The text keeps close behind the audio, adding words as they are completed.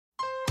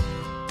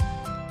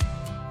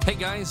Hey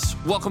guys,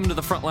 welcome to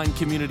the Frontline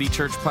Community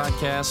Church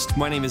podcast.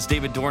 My name is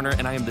David Dorner,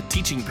 and I am the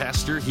teaching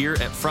pastor here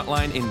at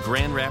Frontline in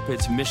Grand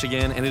Rapids,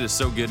 Michigan, and it is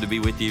so good to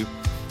be with you.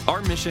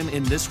 Our mission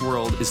in this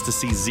world is to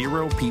see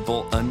 0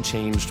 people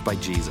unchanged by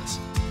Jesus.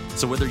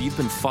 So whether you've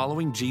been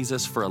following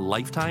Jesus for a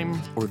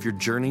lifetime or if your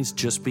journey's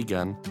just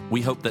begun,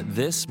 we hope that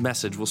this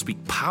message will speak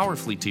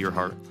powerfully to your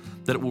heart,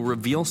 that it will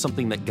reveal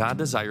something that God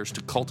desires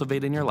to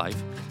cultivate in your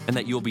life, and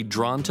that you'll be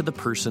drawn to the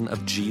person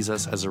of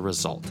Jesus as a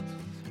result.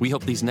 We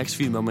hope these next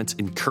few moments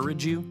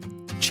encourage you,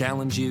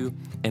 challenge you,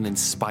 and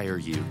inspire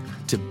you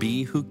to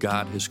be who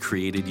God has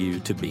created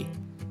you to be.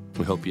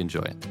 We hope you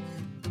enjoy it.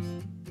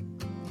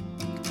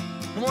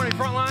 Good morning,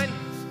 Frontline.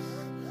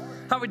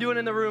 How are we doing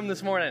in the room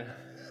this morning?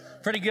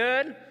 Pretty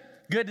good?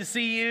 Good to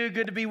see you.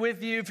 Good to be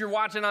with you. If you're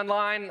watching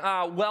online,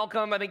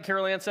 welcome. I think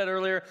Carol Ann said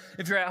earlier,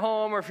 if you're at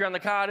home or if you're on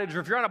the cottage or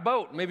if you're on a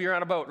boat, maybe you're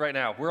on a boat right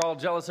now. We're all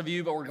jealous of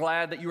you, but we're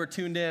glad that you are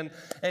tuned in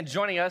and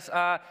joining us.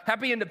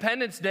 Happy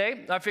Independence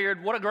Day. I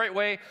figured what a great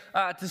way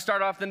to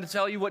start off than to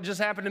tell you what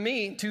just happened to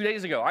me 2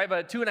 days ago. I have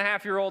a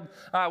 2.5-year-old.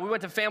 We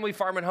went to Family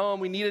Farm at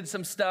home. We needed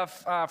some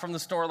stuff from the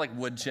store, like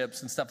wood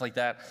chips and stuff like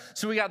that.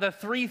 So we got the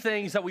 3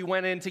 things that we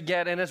went in to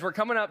get. And as we're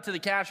coming up to the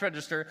cash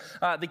register,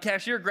 the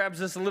cashier grabs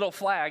this little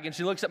flag and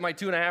she looks at my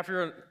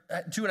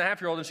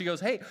 2.5-year-old and she goes,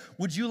 "Hey,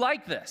 would you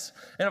like this?"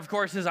 And of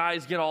course his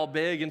eyes get all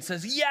big and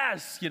says,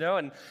 "Yes,"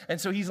 and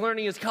so he's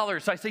learning his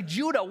colors. So I say,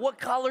 "Judah, what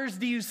colors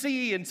do you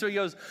see?" And so he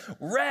goes,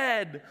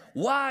 "Red,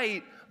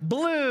 white,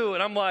 blue."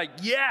 And I'm like,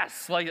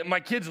 yes, like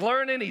my kid's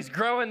learning, he's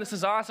growing, this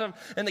is awesome.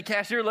 And the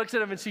cashier looks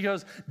at him and she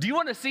goes, "Do you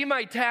want to see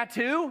my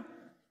tattoo?"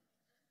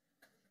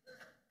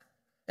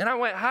 And I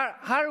went,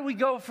 how do we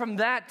go from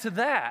that to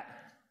that?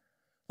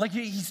 Like,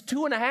 he's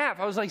 2.5.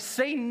 I was like,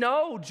 "Say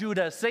no,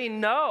 Judah, say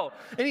no."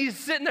 And he's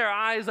sitting there,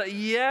 eyes like,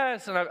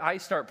 yes. And I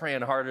start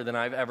praying harder than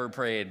I've ever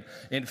prayed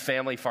in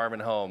Family Farm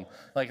and Home.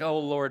 Like, "Oh,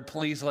 Lord,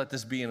 please let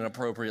this be in an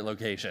appropriate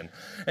location."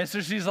 And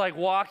so she's like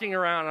walking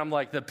around. And I'm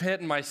like, the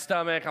pit in my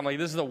stomach. I'm like,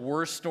 this is the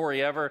worst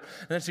story ever.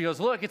 And then she goes,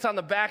 "Look, it's on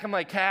the back of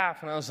my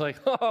calf." And I was like,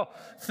 "Oh,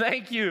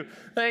 thank you,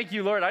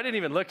 Lord." I didn't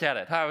even look at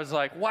it. I was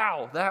like,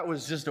 wow, that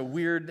was just a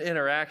weird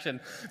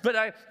interaction. But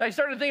I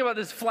started thinking about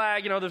this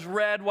flag, this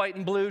red, white,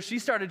 and blue. She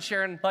started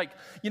sharing,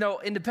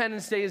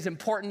 Independence Day is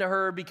important to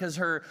her because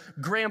her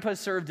grandpa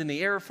served in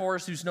the Air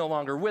Force, who's no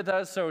longer with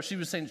us. So she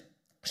was saying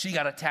she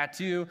got a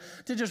tattoo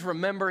to just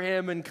remember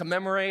him and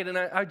commemorate. And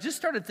I just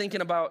started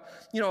thinking about,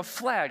 a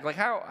flag, like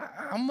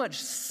how much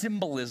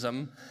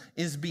symbolism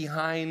is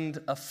behind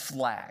a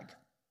flag.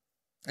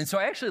 And so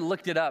I actually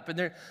looked it up,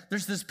 and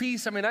there's this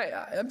piece.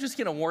 I'm just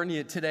going to warn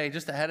you today,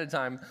 just ahead of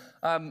time.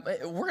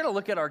 We're going to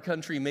look at our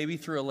country maybe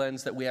through a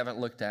lens that we haven't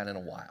looked at in a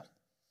while.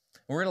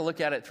 We're going to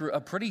look at it through a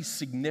pretty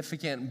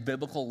significant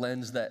biblical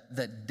lens that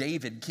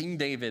King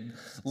David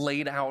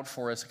laid out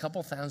for us a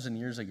couple thousand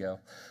years ago.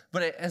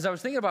 But as I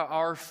was thinking about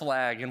our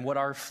flag and what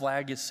our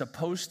flag is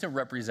supposed to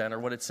represent or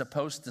what it's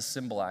supposed to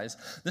symbolize,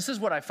 this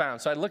is what I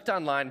found. So I looked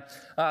online.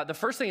 The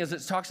first thing is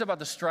it talks about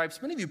the stripes.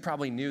 Many of you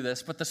probably knew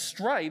this, but the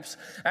stripes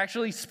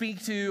actually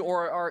speak to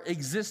or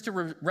exist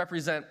to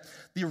represent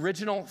the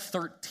original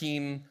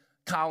 13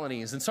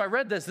 colonies. And so I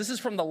read this. This is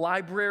from the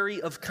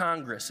Library of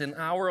Congress in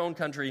our own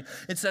country.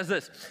 It says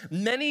this: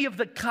 "Many of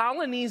the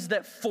colonies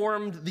that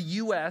formed the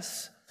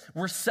U.S.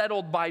 were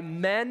settled by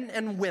men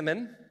and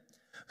women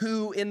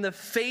who, in the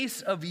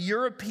face of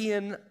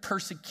European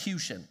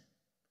persecution,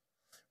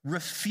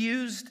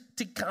 refused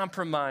to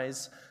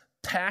compromise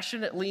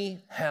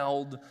passionately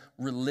held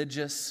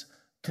religious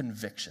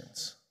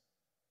convictions."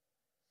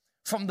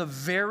 From the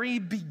very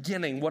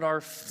beginning, what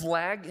our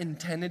flag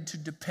intended to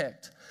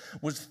depict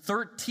was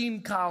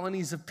 13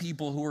 colonies of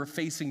people who were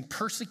facing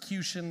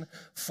persecution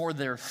for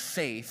their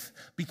faith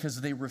because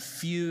they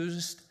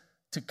refused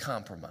to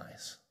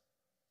compromise.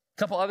 A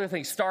couple other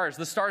things. Stars.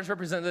 The stars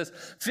represent this.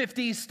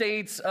 50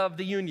 states of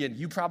the Union.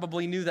 You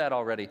probably knew that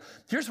already.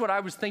 Here's what I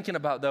was thinking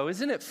about, though.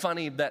 Isn't it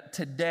funny that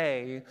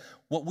today,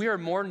 what we are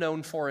more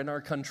known for in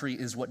our country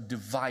is what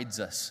divides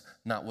us,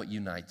 not what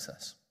unites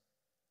us?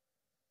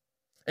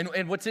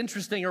 And what's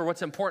interesting or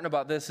what's important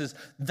about this is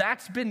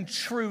that's been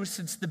true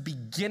since the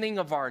beginning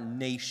of our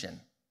nation.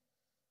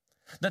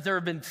 That there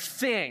have been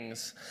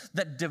things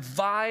that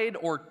divide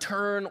or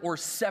turn or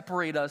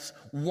separate us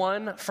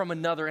one from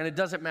another. And it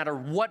doesn't matter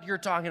what you're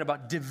talking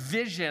about.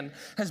 Division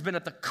has been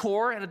at the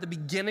core and at the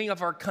beginning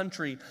of our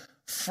country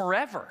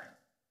forever.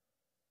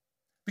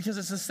 Because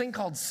it's this thing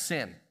called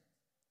sin.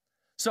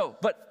 So,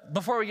 but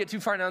before we get too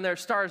far down there,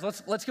 stars,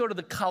 let's go to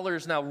the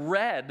colors now.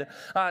 Red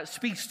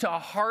speaks to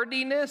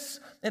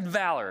hardiness and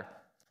valor.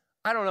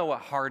 I don't know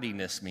what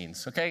hardiness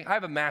means, okay? I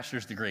have a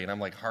master's degree, and I'm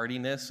like,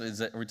 hardiness?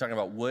 Are we talking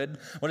about wood?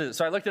 What is it?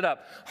 So I looked it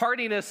up.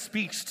 Hardiness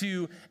speaks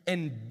to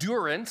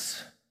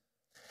endurance,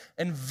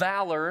 and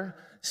valor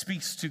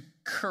speaks to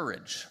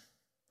courage.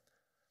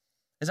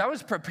 As I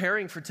was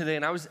preparing for today,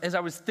 and as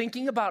I was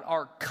thinking about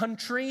our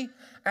country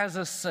as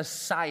a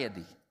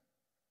society,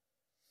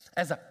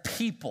 as a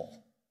people,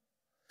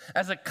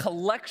 as a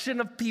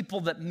collection of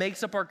people that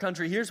makes up our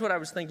country, here's what I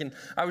was thinking.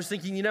 I was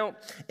thinking,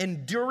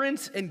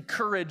 endurance and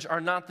courage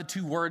are not the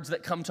two words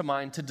that come to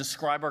mind to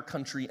describe our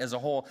country as a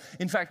whole.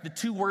 In fact, the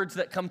two words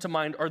that come to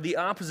mind are the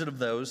opposite of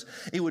those.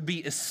 It would be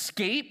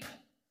escape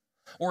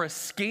or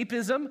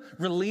escapism,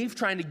 relief,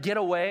 trying to get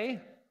away,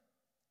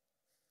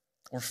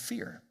 or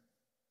fear.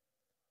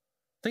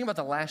 Think about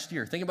the last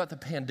year. Think about the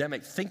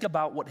pandemic. Think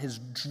about what has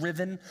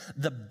driven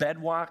the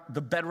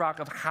bedrock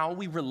of how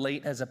we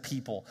relate as a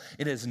people.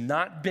 It has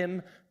not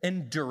been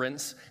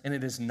endurance, and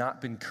it has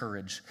not been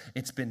courage.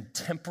 It's been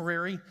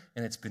temporary,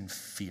 and it's been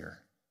fear.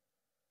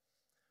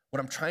 What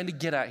I'm trying to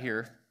get at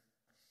here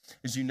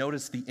is you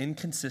notice the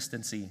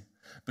inconsistency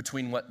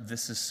between what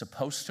this is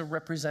supposed to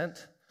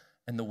represent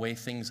and the way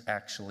things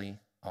actually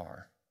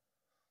are.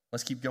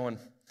 Let's keep going.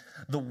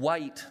 The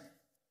white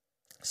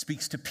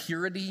speaks to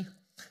purity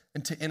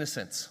and to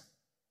innocence.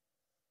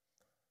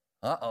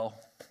 Uh-oh.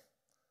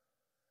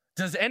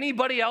 Does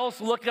anybody else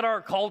look at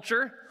our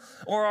culture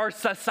or our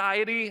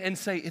society and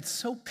say, it's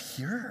so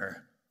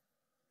pure?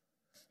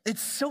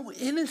 It's so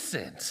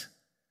innocent.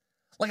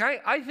 Like,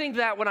 I think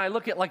that when I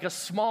look at like a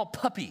small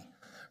puppy,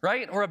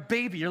 right? Or a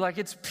baby, you're like,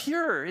 it's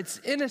pure, it's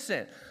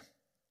innocent.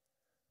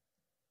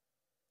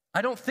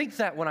 I don't think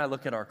that when I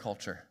look at our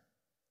culture.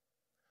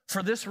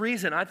 For this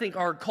reason, I think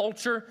our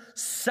culture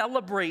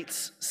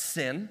celebrates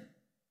sin,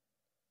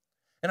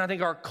 and I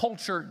think our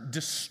culture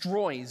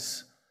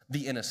destroys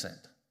the innocent.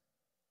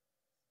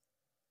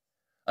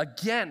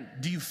 Again,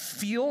 do you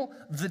feel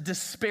the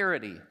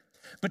disparity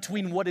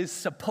between what is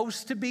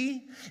supposed to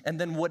be and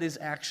then what is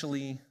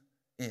actually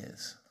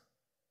is?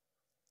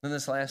 Then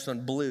this last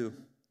one, blue.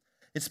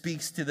 It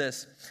speaks to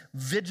this: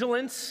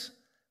 vigilance,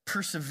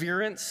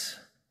 perseverance,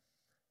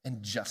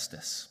 and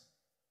justice.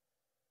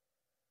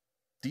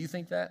 Do you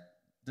think that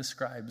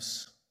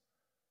describes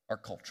our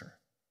culture?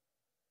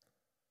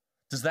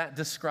 Does that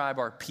describe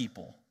our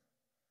people?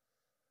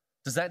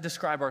 Does that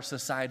describe our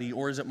society?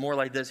 Or is it more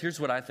like this? Here's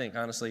what I think,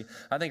 honestly.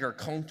 I think our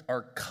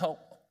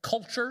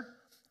culture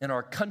and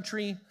our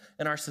country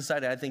and our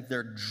society, I think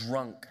they're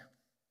drunk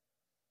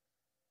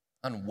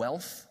on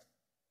wealth,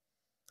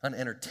 on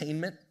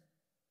entertainment,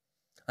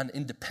 on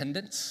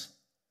independence,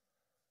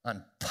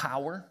 on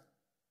power,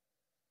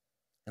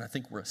 and I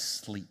think we're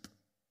asleep.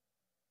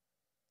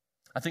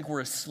 I think we're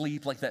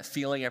asleep, like that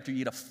feeling after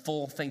you eat a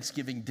full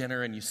Thanksgiving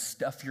dinner and you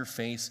stuff your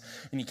face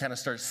and you kind of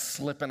start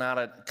slipping out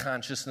of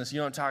consciousness. You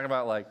know what I'm talking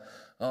about? Like,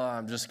 oh,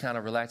 I'm just kind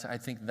of relaxed. I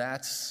think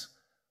that's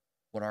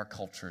what our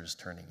culture is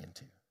turning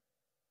into.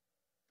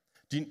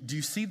 Do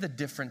you see the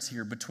difference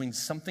here between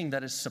something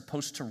that is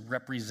supposed to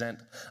represent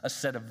a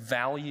set of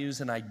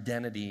values and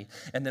identity,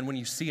 and then when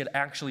you see it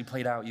actually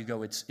played out, you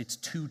go, it's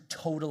two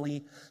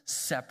totally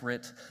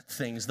separate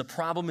things. The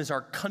problem is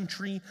our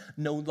country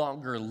no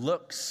longer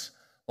looks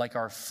like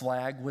our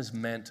flag was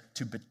meant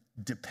to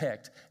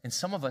depict, and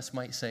some of us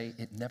might say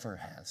it never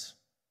has.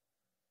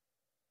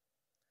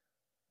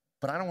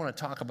 But I don't want to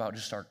talk about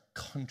just our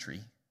country.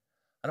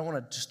 I don't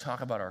want to just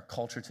talk about our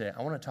culture today.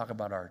 I want to talk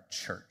about our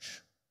church.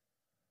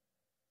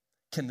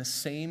 Can the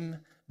same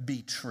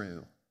be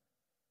true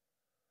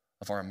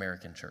of our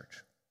American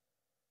church?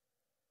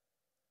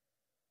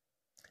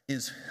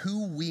 Is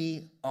who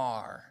we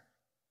are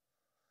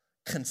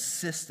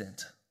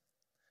consistent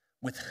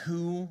with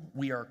who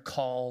we are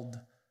called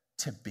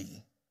to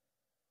be?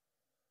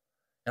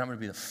 And I'm going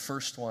to be the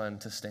first one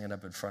to stand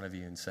up in front of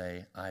you and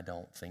say, I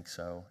don't think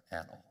so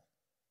at all.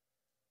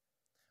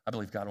 I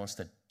believe God wants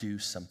to do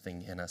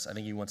something in us. I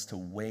think he wants to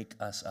wake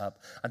us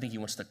up. I think he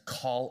wants to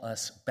call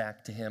us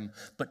back to him.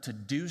 But to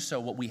do so,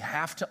 what we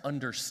have to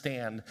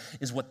understand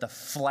is what the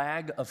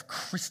flag of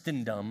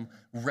Christendom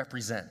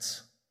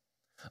represents.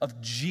 Of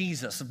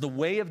Jesus, of the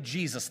way of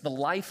Jesus, the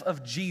life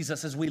of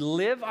Jesus. As we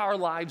live our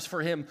lives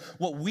for him,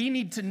 what we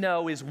need to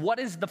know is, what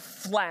is the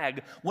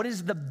flag, what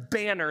is the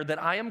banner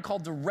that I am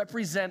called to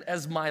represent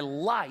as my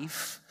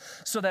life,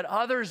 so that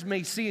others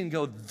may see and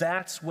go,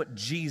 that's what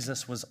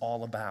Jesus was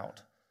all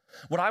about.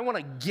 What I want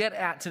to get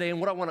at today and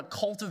what I want to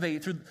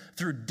cultivate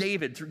through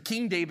David, through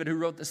King David, who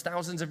wrote this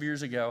thousands of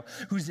years ago,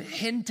 who's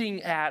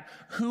hinting at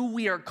who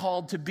we are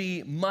called to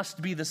be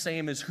must be the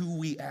same as who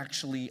we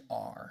actually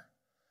are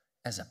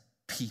as a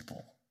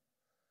people.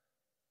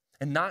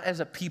 And not as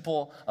a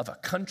people of a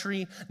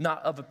country,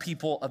 not of a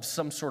people of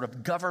some sort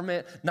of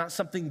government, not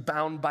something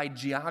bound by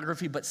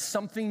geography, but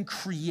something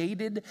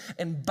created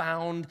and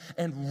bound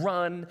and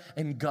run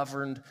and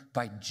governed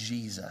by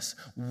Jesus.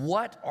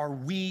 What are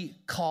we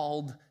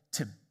called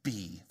to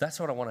be?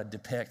 That's what I want to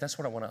depict. That's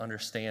what I want to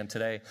understand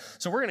today.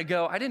 So we're going to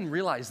go. I didn't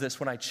realize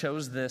this when I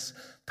chose this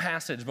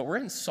passage, but we're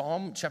in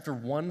Psalm chapter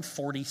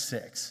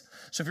 146.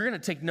 So if you're going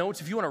to take notes,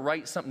 if you want to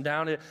write something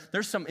down,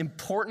 there's some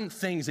important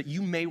things that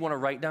you may want to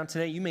write down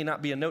today. You may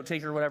not be a note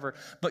taker or whatever,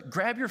 but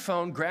grab your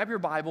phone, grab your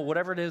Bible,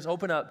 whatever it is,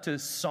 open up to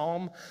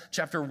Psalm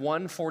chapter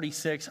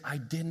 146. I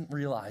didn't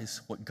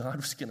realize what God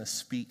was going to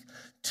speak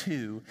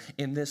to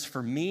in this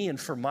for me and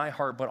for my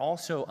heart, but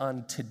also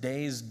on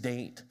today's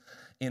date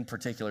in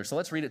particular. So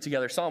let's read it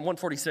together. Psalm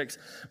 146,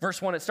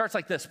 verse 1, it starts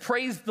like this.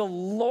 Praise the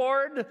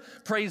Lord,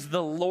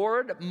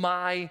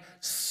 my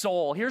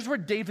soul. Here's where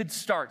David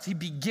starts. He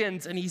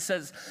begins and he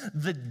says,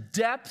 the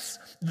depths,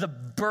 the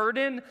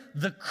burden,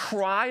 the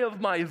cry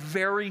of my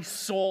very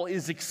soul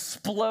is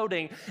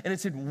exploding, and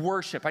it's in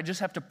worship. I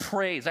just have to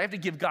praise. I have to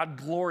give God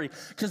glory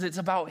because it's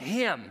about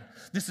him.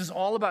 This is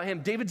all about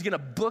him. David's going to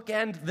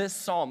bookend this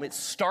psalm. It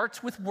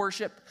starts with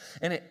worship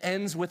and it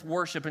ends with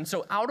worship. And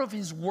so out of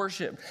his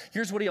worship,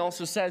 here's what he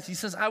also says. He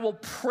says, I will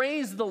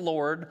praise the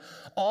Lord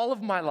all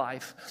of my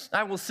life.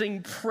 I will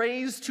sing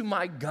praise to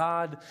my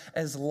God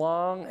as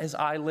long as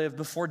I live.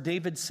 Before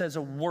David says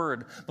a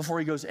word, before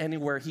he goes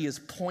anywhere, he is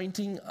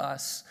pointing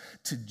us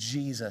to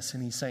Jesus.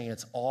 And he's saying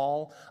it's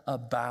all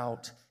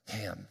about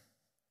him.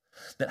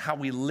 That how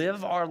we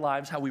live our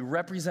lives, how we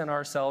represent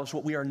ourselves,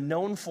 what we are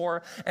known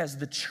for as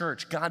the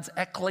church, God's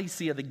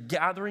ecclesia, the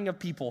gathering of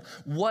people,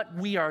 what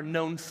we are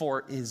known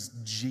for is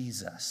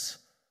Jesus.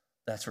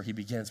 That's where he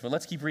begins. But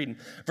let's keep reading.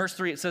 Verse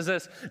 3, it says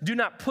this, do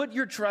not put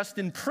your trust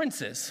in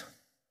princes,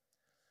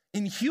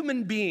 in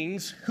human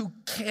beings who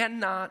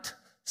cannot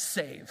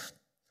save.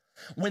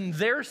 When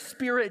their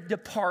spirit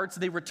departs,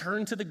 they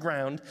return to the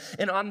ground,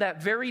 and on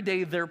that very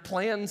day, their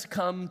plans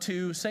come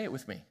to, say it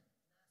with me,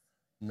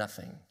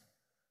 nothing.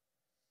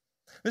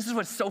 This is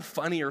what's so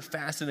funny or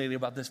fascinating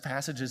about this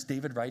passage as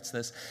David writes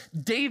this.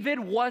 David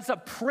was a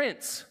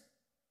prince.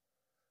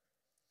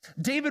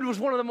 David was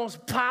one of the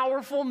most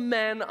powerful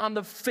men on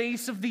the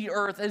face of the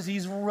earth as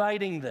he's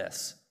writing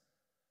this.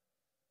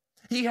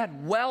 He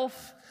had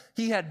wealth,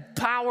 he had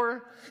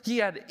power, he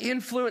had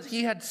influence,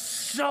 he had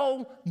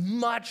so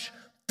much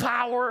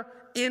power,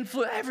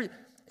 influence, everything.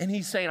 And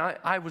he's saying,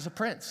 I was a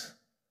prince.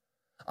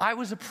 I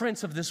was a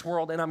prince of this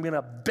world, and I'm going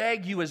to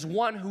beg you as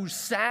one who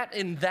sat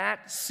in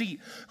that seat,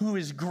 who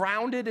is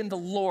grounded in the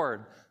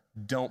Lord,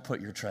 don't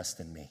put your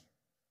trust in me.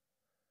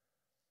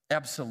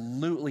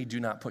 Absolutely do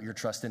not put your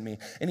trust in me.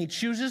 And he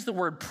chooses the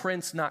word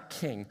prince, not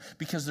king,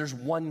 because there's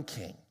one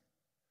king.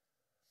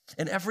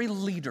 And every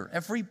leader,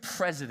 every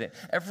president,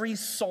 every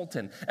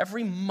sultan,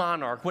 every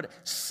monarch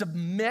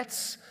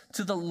submits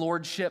to the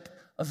lordship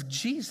of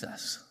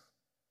Jesus.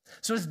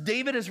 So as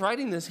David is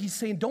writing this, he's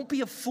saying, don't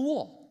be a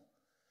fool.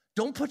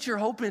 Don't put your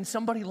hope in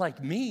somebody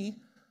like me.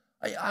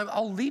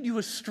 I'll lead you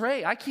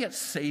astray. I can't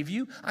save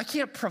you. I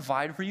can't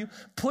provide for you.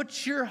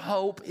 Put your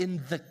hope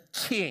in the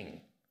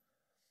King,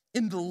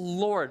 in the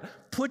Lord.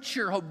 Put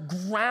your hope,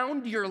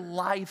 ground your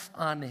life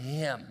on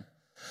him.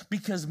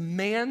 Because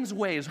man's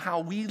ways,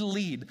 how we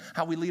lead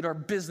our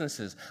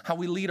businesses, how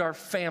we lead our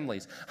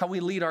families, how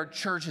we lead our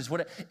churches,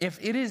 if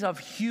it is of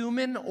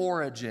human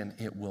origin,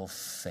 it will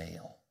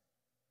fail.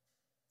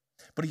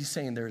 But he's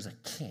saying there's a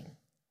king.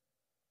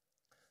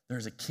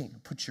 There's a king.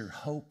 Put your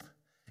hope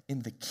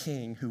in the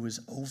king who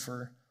is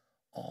over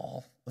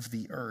all of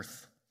the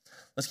earth.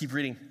 Let's keep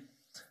reading.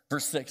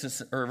 Verse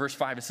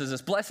 5, it says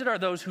this, blessed are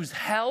those whose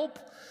help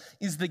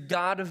is the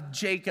God of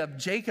Jacob.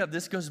 Jacob,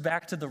 this goes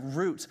back to the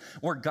roots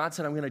where God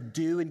said, I'm going to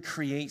do and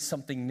create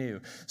something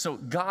new. So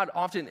God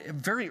often,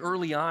 very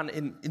early on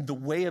in the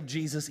way of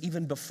Jesus,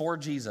 even before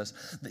Jesus,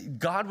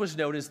 God was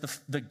known as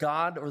the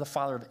God or the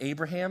father of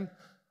Abraham,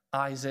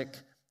 Isaac,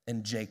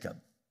 and Jacob.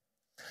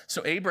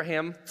 So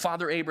Abraham,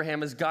 Father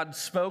Abraham, as God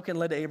spoke and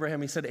led to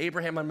Abraham, he said,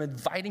 Abraham, I'm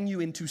inviting you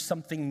into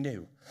something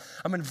new.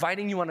 I'm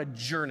inviting you on a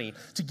journey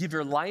to give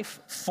your life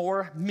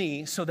for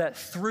me so that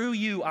through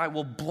you I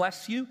will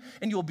bless you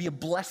and you will be a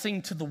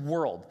blessing to the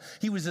world.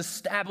 He was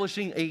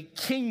establishing a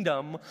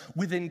kingdom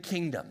within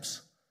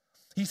kingdoms.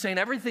 He's saying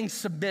everything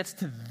submits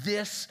to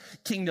this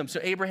kingdom. So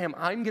Abraham,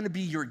 I'm going to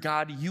be your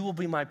God. You will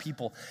be my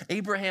people.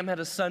 Abraham had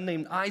a son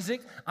named Isaac.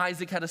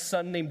 Isaac had a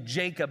son named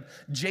Jacob.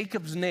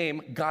 Jacob's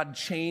name God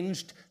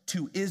changed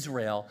to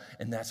Israel,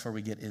 and that's where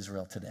we get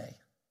Israel today.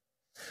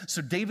 So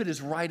David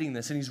is writing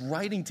this, and he's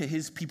writing to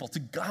his people, to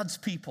God's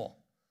people.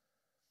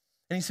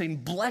 And he's saying,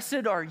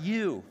 blessed are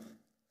you,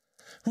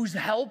 whose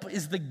help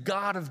is the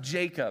God of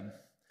Jacob,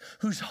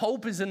 whose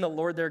hope is in the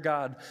Lord their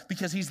God,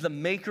 because he's the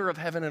maker of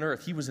heaven and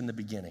earth. He was in the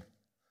beginning.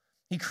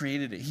 He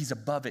created it. He's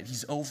above it.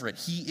 He's over it.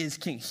 He is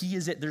king. He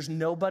is it. There's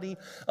nobody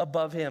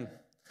above him.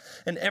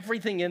 And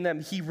everything in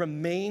them, he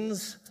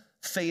remains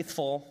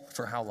faithful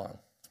for how long?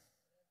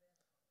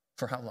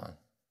 For how long?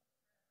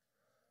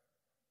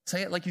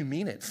 Say it like you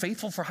mean it.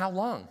 Faithful for how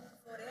long?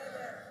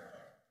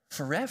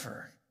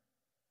 Forever.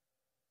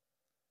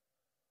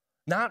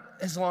 Not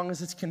as long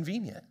as it's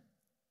convenient.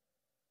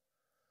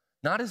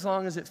 Not as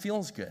long as it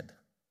feels good.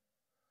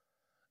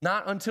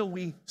 Not until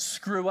we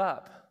screw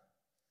up.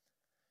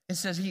 It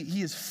says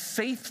he is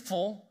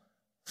faithful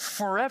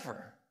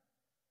forever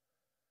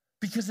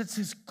because it's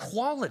his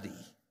quality.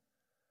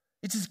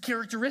 It's his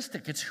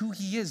characteristic. It's who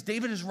he is.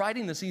 David is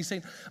writing this and he's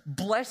saying,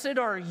 blessed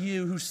are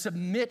you who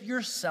submit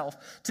yourself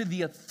to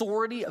the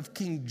authority of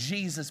King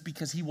Jesus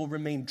because he will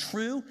remain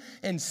true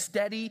and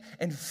steady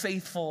and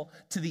faithful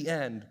to the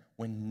end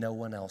when no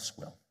one else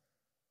will.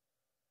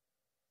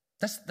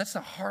 That's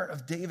the heart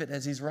of David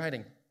as he's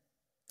writing.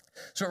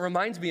 So it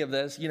reminds me of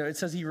this. It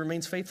says he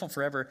remains faithful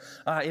forever.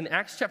 In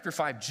Acts chapter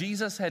 5,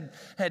 Jesus had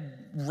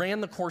ran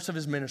the course of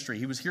his ministry.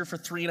 He was here for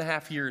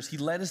 3.5 years. He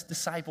led his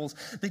disciples.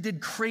 They did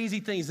crazy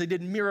things. They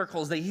did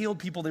miracles. They healed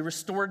people. They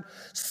restored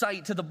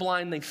sight to the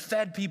blind. They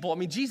fed people. I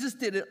mean, Jesus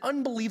did an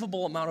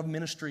unbelievable amount of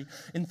ministry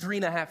in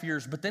 3.5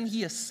 years, but then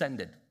he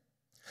ascended.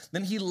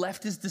 Then he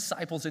left his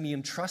disciples and he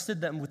entrusted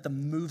them with the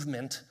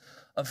movement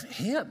of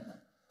him,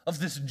 of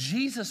this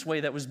Jesus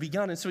way that was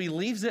begun. And so he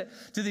leaves it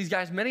to these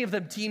guys, many of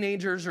them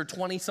teenagers or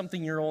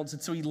 20-something-year-olds.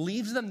 And so he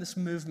leaves them this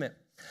movement,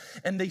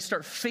 and they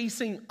start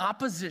facing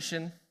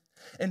opposition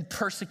and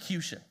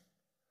persecution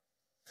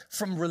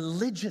from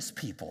religious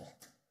people,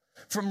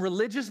 from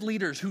religious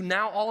leaders who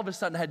now all of a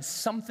sudden had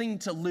something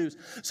to lose.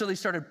 So they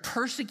started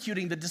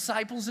persecuting the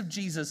disciples of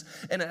Jesus,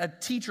 and a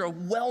teacher, a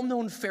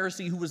well-known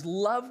Pharisee who was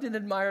loved and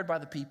admired by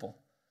the people.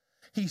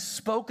 He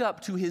spoke up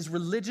to his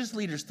religious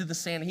leaders, to the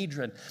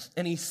Sanhedrin,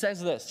 and he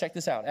says this. Check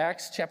this out.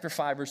 Acts chapter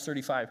 5, verse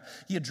 35.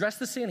 He addressed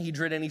the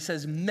Sanhedrin, and he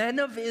says, "Men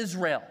of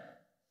Israel,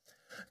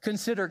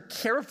 consider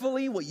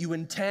carefully what you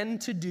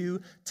intend to do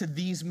to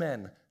these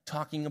men,"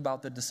 talking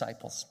about the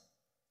disciples.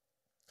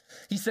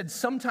 He said,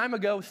 "Some time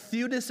ago,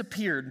 Theudas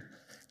appeared,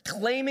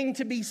 claiming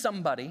to be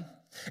somebody,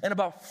 and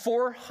about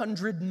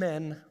 400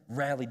 men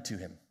rallied to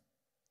him.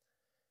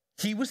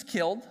 He was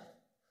killed,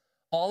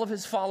 all of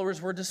his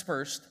followers were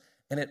dispersed,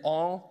 and it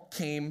all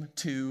came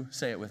to,"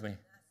 say it with me,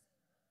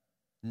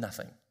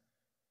 "nothing." It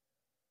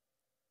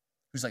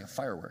was like a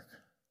firework.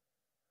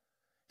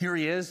 Here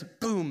he is,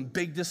 boom,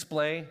 big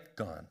display,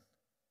 gone.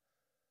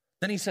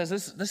 Then he says,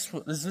 this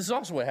is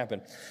also what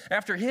happened.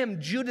 "After him,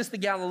 Judas the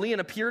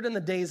Galilean appeared in the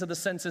days of the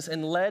census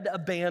and led a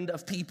band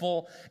of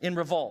people in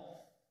revolt."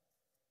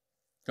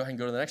 Go ahead and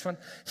go to the next one.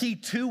 "He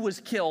too was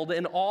killed,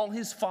 and all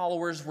his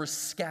followers were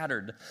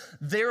scattered.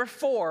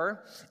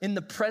 Therefore, in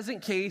the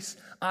present case,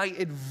 I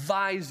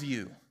advise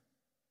you."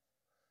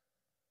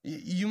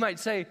 You might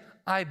say,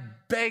 "I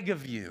beg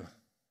of you.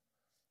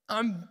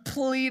 I'm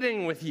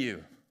pleading with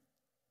you.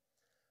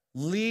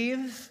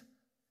 Leave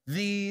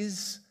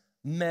these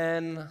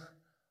men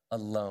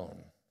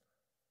alone."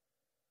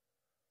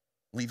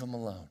 Leave them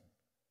alone.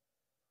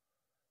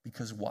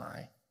 Because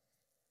why?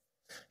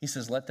 He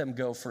says, "Let them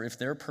go, for if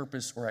their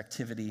purpose or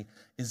activity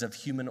is of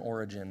human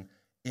origin,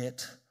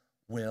 it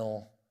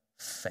will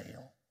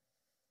fail."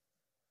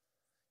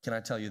 Can I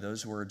tell you,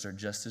 those words are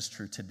just as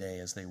true today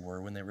as they were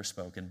when they were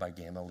spoken by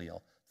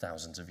Gamaliel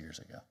thousands of years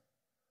ago.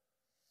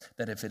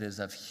 That if it is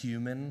of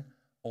human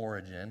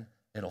origin,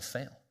 it'll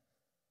fail.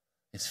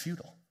 It's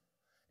futile.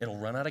 It'll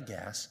run out of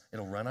gas.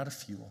 It'll run out of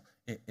fuel.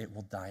 It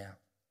will die out.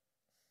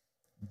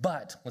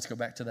 But, let's go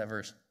back to that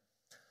verse.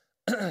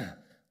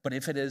 "But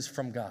if it is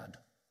from God,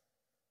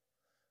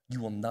 you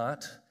will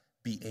not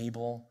be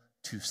able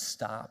to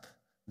stop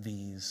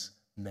these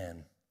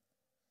men.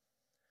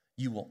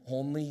 You will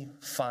only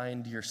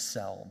find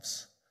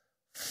yourselves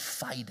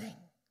fighting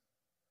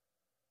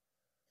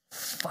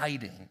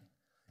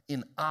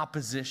in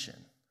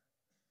opposition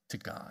to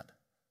God.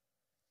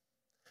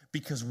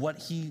 Because what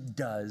he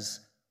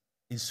does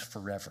is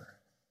forever.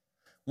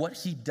 What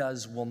he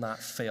does will not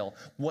fail.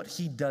 What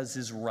he does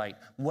is right.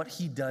 What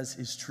he does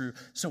is true."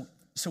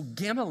 So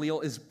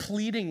Gamaliel is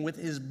pleading with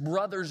his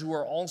brothers who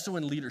are also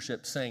in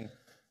leadership, saying,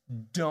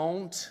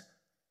 don't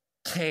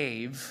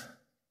cave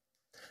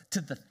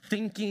to the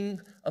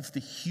thinking of the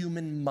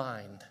human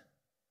mind.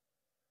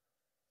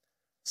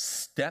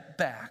 Step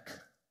back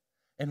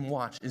and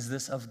watch. Is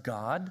this of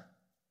God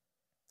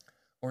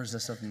or is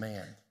this of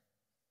man?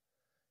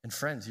 And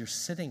friends, you're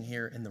sitting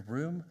here in the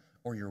room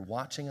or you're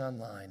watching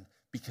online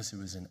because it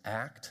was an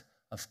act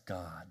of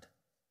God.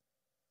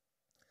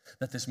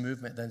 That this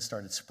movement then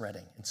started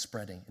spreading and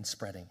spreading and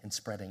spreading and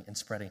spreading and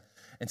spreading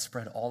and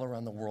spread all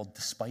around the world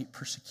despite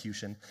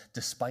persecution,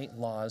 despite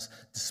laws,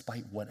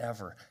 despite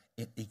whatever.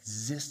 It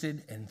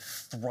existed and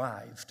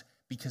thrived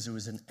because it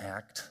was an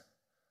act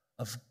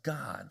of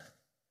God.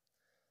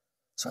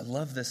 So I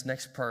love this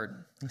next part.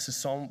 This is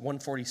Psalm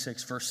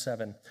 146, verse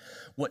 7.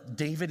 What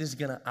David is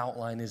going to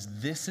outline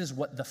is this is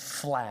what the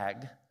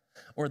flag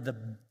or the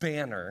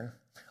banner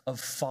of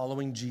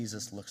following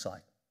Jesus looks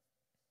like.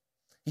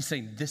 He's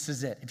saying this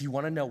is it. If you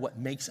want to know what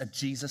makes a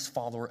Jesus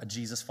follower,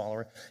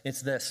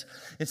 it's this.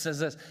 It says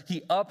this: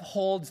 he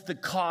upholds the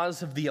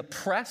cause of the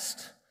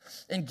oppressed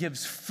and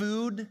gives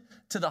food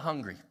to the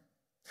hungry.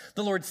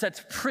 The Lord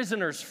sets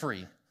prisoners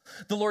free.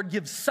 The Lord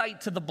gives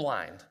sight to the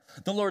blind.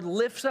 The Lord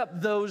lifts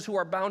up those who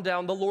are bound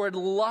down. The Lord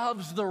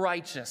loves the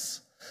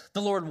righteous.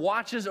 The Lord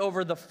watches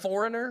over the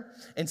foreigner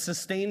and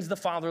sustains the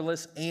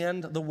fatherless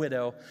and the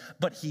widow,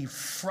 but he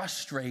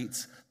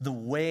frustrates the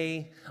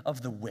way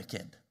of the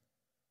wicked.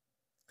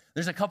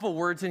 There's a couple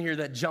words in here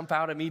that jump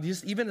out at me.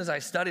 Just even as I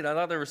studied, I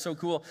thought they were so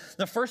cool.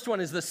 The first one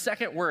is the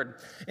second word.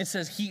 It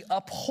says, he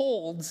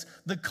upholds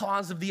the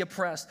cause of the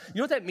oppressed. You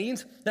know what that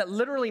means? That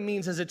literally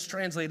means, as it's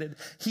translated,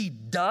 he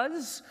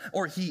does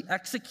or he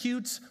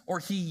executes or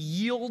he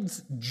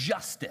yields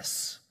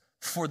justice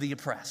for the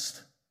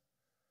oppressed.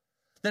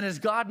 That as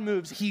God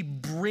moves, he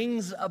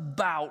brings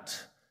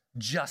about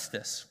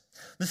justice.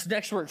 This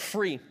next word,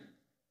 free,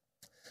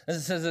 As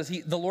it says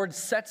this, the Lord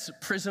sets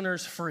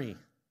prisoners free.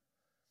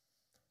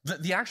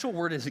 The actual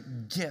word is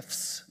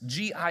gifts,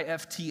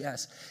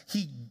 Gifts.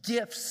 He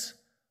gifts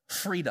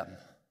freedom.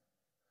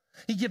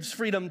 He gives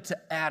freedom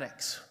to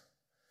addicts.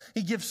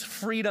 He gives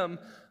freedom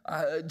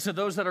to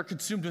those that are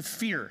consumed with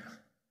fear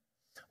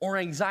or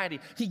anxiety.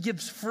 He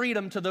gives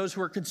freedom to those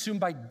who are consumed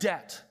by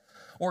debt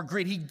or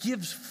greed. He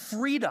gives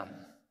freedom.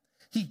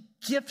 He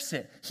gifts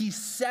it. He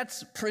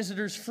sets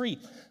prisoners free.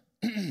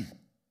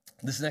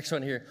 This next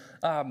one here,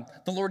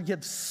 the Lord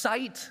gives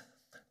sight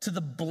to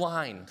the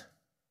blind.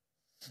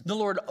 The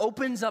Lord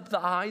opens up the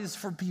eyes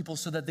for people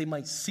so that they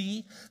might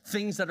see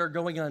things that are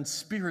going on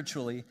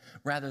spiritually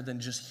rather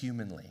than just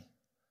humanly.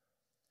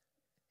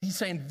 He's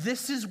saying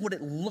this is what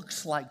it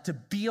looks like to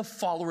be a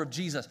follower of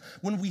Jesus.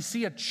 When we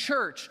see a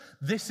church,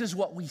 this is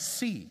what we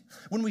see.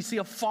 When we see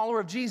a follower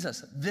of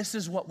Jesus, this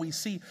is what we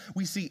see.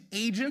 We see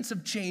agents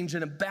of change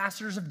and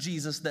ambassadors of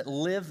Jesus that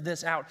live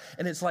this out.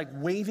 And it's like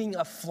waving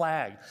a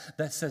flag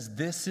that says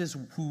this is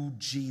who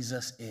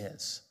Jesus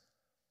is.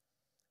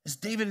 As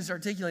David is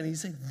articulating,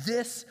 he's saying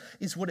this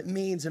is what it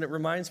means. And it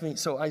reminds me,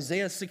 so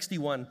Isaiah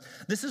 61,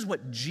 this is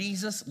what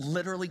Jesus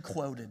literally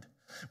quoted.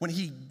 When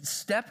he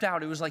stepped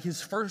out, it was like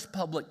his first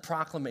public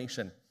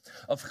proclamation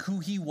of who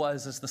he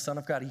was as the Son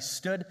of God. He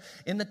stood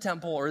in the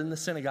temple or in the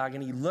synagogue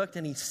and he looked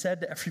and he said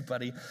to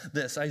everybody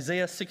this,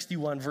 Isaiah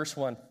 61 verse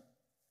 1.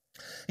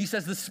 He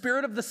says, "The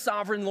Spirit of the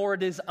sovereign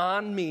Lord is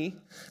on me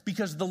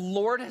because the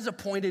Lord has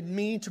appointed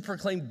me to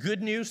proclaim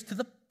good news to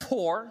the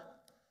poor.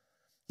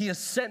 He has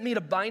sent me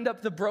to bind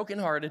up the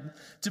brokenhearted,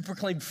 to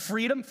proclaim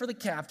freedom for the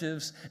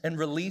captives and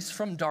release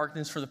from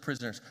darkness for the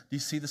prisoners." Do you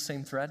see the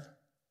same thread?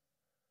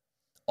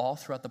 All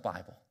throughout the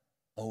Bible,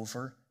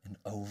 over and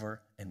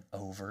over and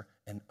over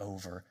and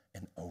over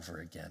and over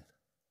again.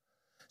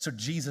 So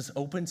Jesus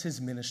opens his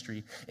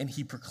ministry and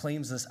he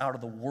proclaims this out of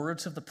the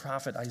words of the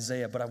prophet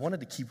Isaiah, but I wanted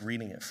to keep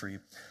reading it for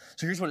you.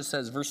 So here's what it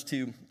says, verse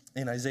 2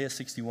 in Isaiah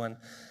 61.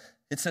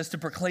 It says, "To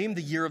proclaim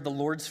the year of the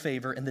Lord's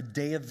favor and the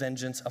day of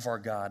vengeance of our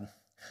God,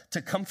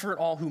 to comfort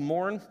all who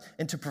mourn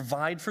and to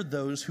provide for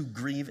those who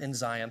grieve in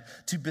Zion,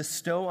 to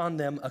bestow on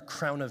them a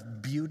crown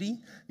of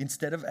beauty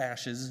instead of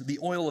ashes, the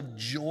oil of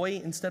joy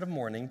instead of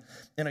mourning,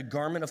 and a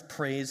garment of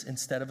praise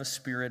instead of a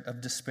spirit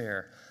of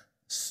despair."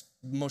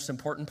 Most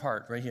important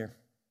part right here.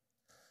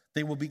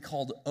 "They will be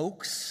called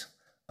oaks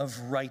of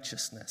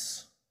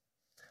righteousness,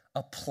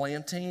 a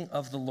planting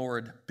of the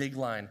Lord," big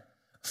line,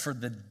 "for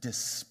the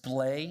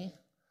display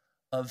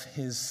of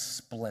his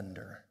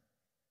splendor."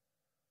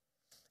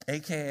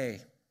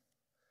 AKA,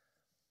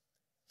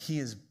 he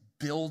is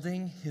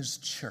building his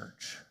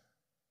church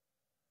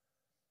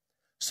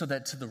so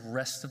that to the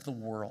rest of the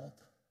world,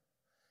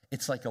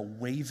 it's like a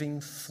waving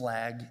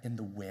flag in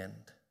the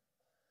wind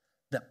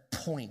that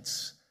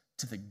points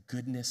to the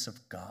goodness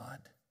of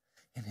God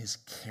and his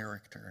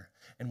character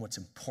and what's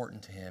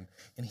important to him.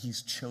 And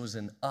he's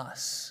chosen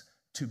us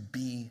to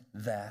be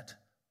that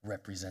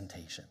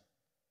representation.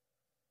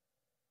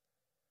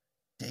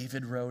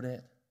 David wrote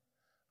it.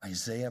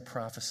 Isaiah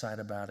prophesied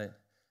about it.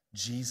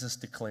 Jesus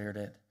declared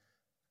it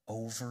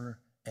over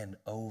and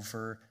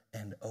over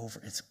and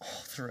over. It's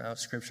all throughout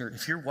Scripture.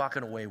 If you're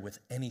walking away with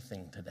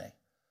anything today,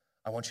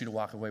 I want you to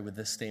walk away with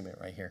this statement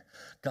right here.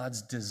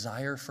 God's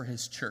desire for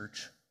his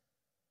church,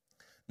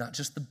 not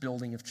just the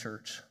building of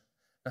church,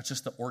 not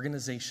just the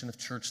organization of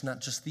church, not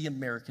just the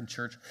American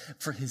church,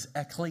 for his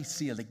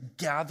ecclesia, the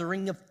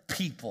gathering of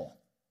people.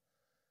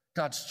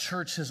 God's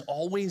church has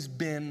always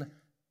been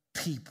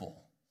people.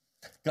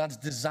 God's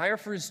desire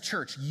for his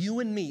church, you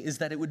and me, is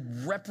that it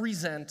would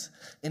represent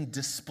and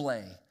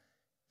display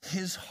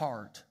his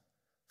heart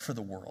for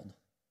the world.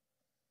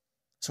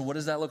 So what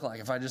does that look like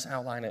if I just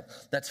outline it?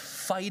 That's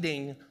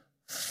fighting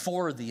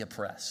for the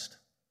oppressed.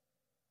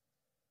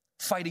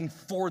 Fighting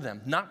for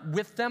them, not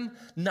with them,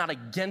 not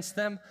against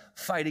them,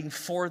 fighting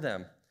for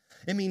them.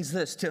 It means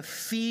this, to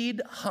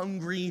feed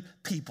hungry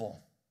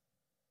people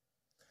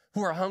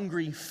who are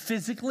hungry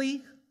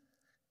physically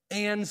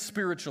and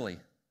spiritually.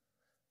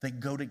 They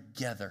go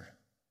together.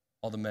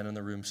 All the men in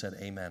the room said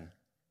amen.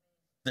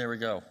 There we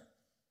go.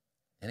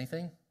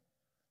 Anything?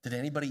 Did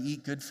anybody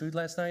eat good food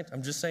last night?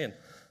 I'm just saying.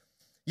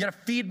 You gotta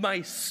feed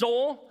my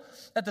soul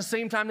at the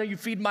same time that you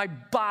feed my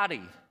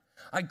body.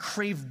 I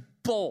crave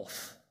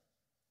both.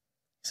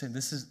 He's saying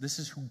this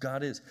is who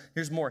God is.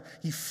 Here's more.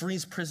 He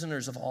frees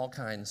prisoners of all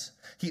kinds.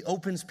 He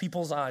opens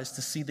people's eyes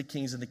to see the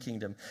kings of the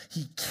kingdom.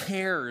 He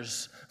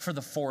cares for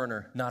the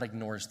foreigner, not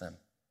ignores them.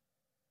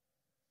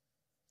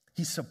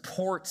 He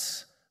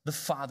supports the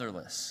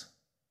fatherless.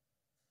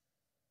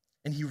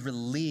 And he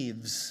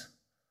relieves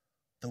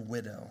the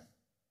widow.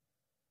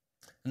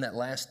 And that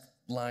last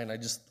line,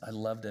 I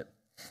loved it.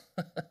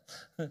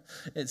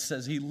 It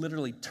says he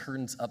literally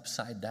turns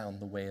upside down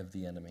the way of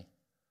the enemy.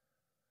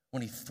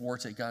 When he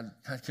thwarts it, God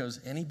goes,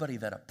 anybody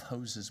that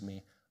opposes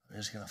me, I'm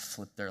just going to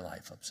flip their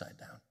life upside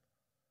down.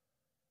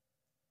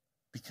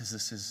 Because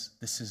this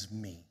is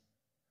me.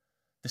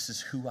 This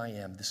is who I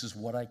am. This is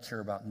what I care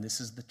about. And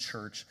this is the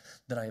church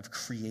that I have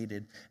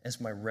created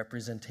as my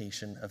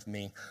representation of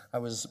me. I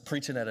was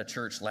preaching at a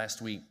church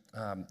last week.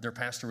 Their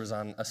pastor was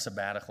on a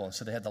sabbatical, and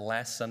so they had the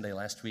last Sunday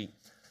last week.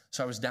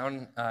 So I was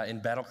down in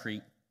Battle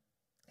Creek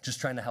just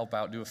trying to help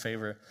out, do a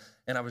favor.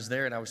 And I was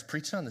there, and I was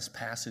preaching on this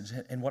passage.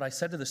 And what I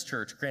said to this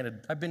church,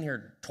 granted, I've been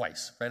here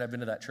twice, right? I've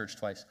been to that church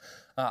twice.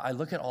 I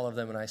look at all of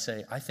them, and I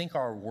say, I think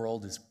our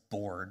world is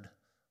bored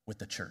with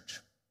the church.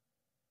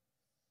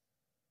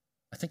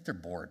 I think they're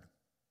bored.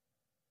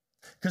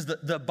 Because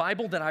the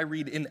Bible that I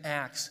read in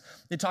Acts,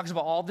 it talks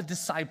about all the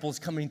disciples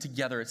coming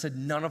together. It said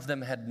none of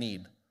them had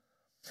need.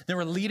 They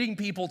were leading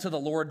people to the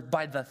Lord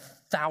by the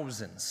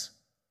thousands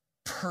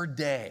per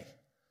day.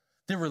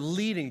 They were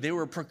leading, they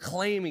were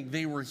proclaiming,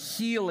 they were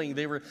healing,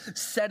 they were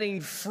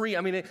setting free.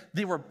 I mean,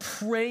 they were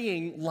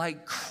praying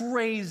like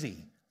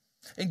crazy.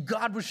 And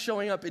God was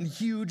showing up in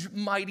huge,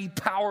 mighty,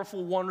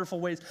 powerful, wonderful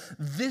ways.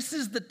 This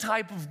is the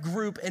type of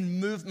group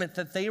and movement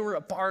that they were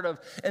a part of,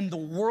 and the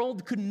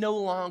world could no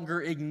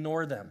longer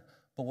ignore them.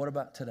 But what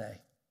about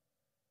today?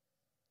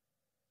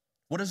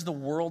 What does the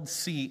world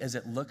see as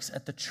it looks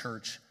at the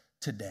church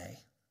today?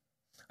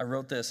 I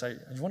wrote this. I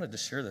wanted to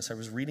share this. I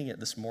was reading it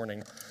this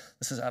morning.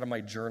 This is out of my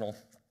journal.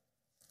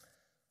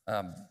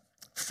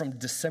 From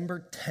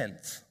December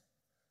 10th,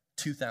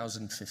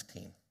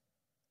 2015.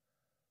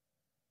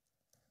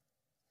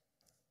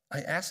 I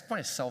asked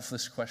myself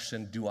this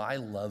question, do I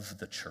love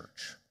the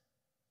church?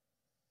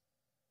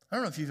 I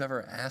don't know if you've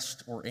ever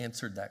asked or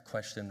answered that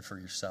question for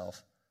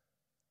yourself.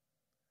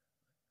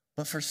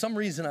 But for some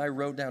reason, I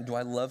wrote down, do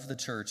I love the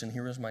church? And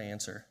here was my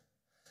answer.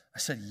 I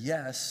said,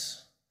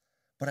 yes,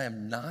 but I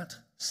am not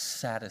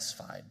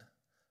satisfied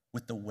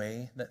with the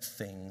way that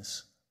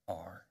things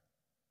are.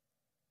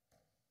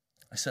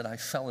 I said, I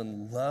fell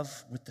in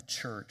love with the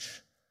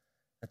church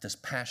at this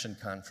Passion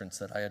Conference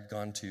that I had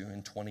gone to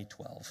in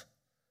 2012.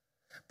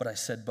 But I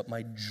said, but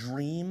my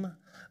dream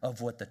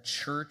of what the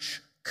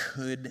church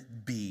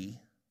could be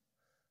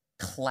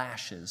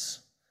clashes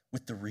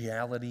with the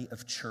reality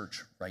of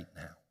church right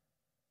now.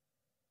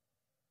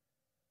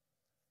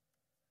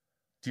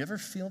 Do you ever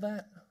feel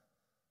that?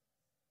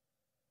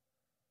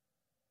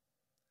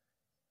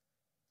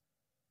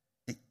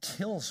 It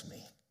kills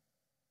me.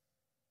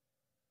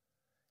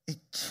 It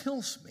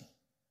kills me.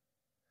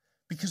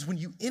 Because when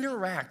you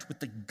interact with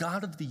the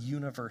God of the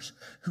universe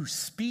who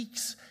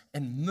speaks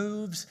and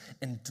moves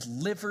and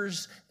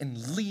delivers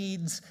and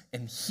leads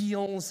and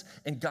heals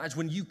and guides,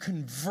 when you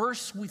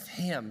converse with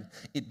him,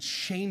 it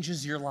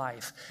changes your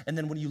life. And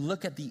then when you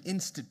look at the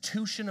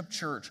institution of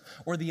church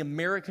or the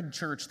American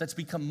church, that's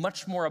become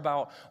much more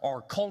about our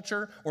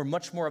culture or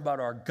much more about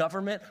our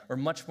government or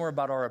much more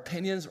about our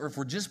opinions, or if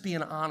we're just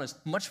being honest,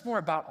 much more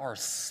about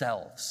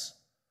ourselves.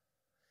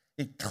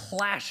 It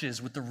clashes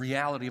with the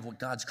reality of what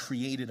God's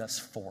created us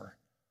for.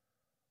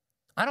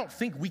 I don't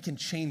think we can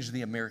change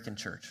the American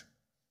church.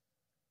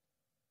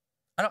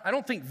 I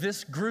don't think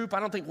this group, I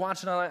don't think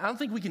Watching Online, I don't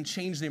think we can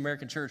change the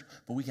American church,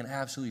 but we can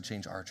absolutely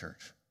change our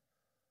church.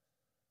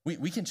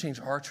 We can change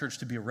our church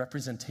to be a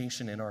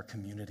representation in our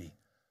community,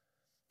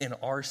 in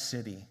our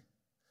city,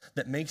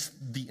 that makes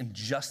the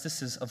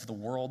injustices of the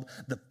world,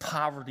 the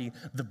poverty,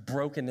 the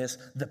brokenness,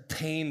 the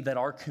pain that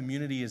our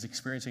community is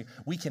experiencing,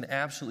 we can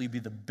absolutely be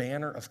the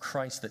banner of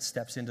Christ that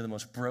steps into the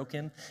most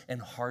broken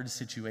and hard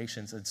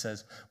situations and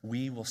says,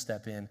 we will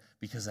step in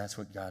because that's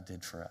what God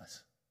did for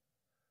us.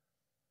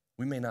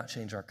 We may not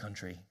change our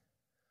country,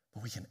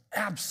 but we can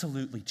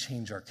absolutely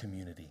change our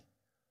community.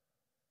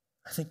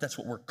 I think that's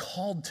what we're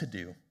called to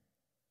do.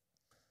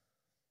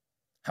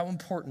 How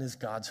important is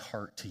God's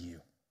heart to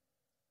you?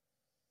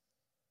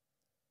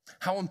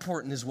 How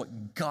important is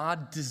what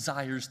God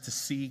desires to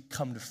see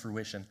come to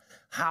fruition?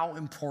 How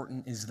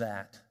important is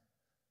that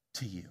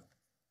to you?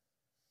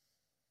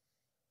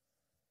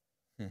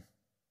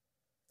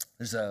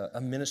 There's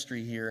a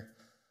ministry here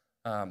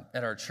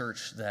at our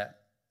church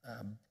that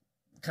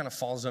kind of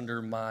falls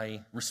under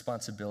my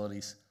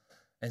responsibilities.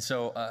 And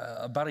so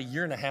about a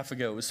year and a half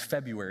ago, it was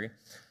February,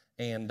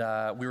 and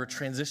we were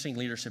transitioning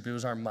leadership. It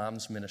was our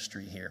mom's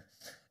ministry here.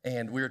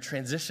 And we were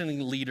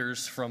transitioning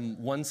leaders from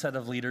one set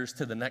of leaders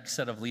to the next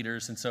set of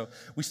leaders. And so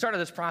we started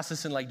this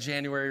process in like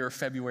January or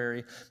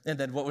February. And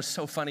then what was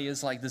so funny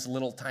is like this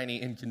little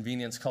tiny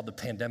inconvenience called the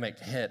pandemic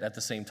hit at the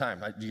same time.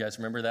 Do you guys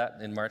remember that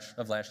in March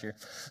of last year?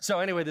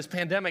 So anyway, this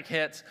pandemic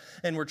hits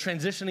and we're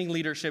transitioning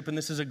leadership. And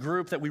this is a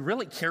group that we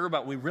really care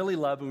about, we really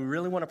love, and we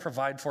really want to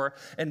provide for.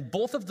 And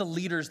both of the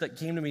leaders that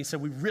came to me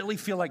said, we really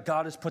feel like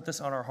God has put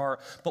this on our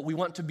heart, but we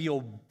want to be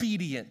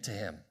obedient to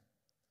him.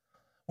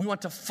 We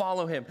want to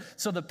follow him.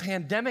 So the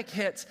pandemic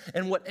hits,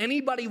 and what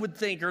anybody would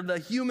think, or the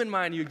human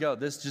mind, you'd go,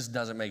 this just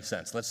doesn't make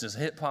sense. Let's just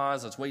hit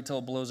pause. Let's wait till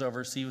it blows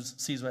over,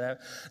 sees what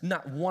happens.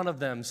 Not one of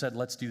them said,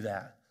 let's do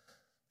that.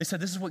 They said,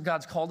 this is what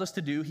God's called us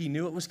to do. He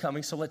knew it was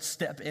coming, so let's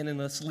step in and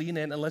let's lean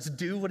in and let's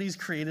do what he's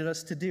created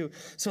us to do.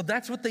 So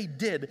that's what they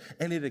did,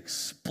 and it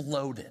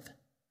exploded.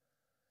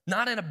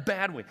 Not in a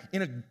bad way,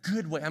 in a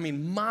good way. I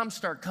mean, moms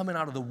start coming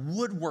out of the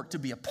woodwork to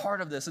be a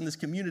part of this in this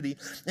community.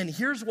 And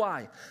here's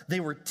why. They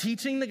were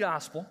teaching the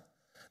gospel.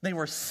 They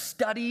were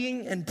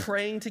studying and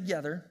praying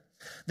together.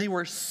 They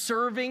were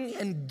serving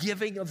and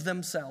giving of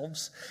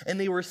themselves. And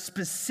they were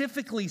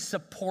specifically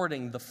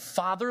supporting the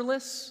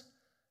fatherless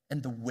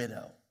and the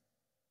widow,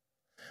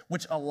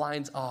 which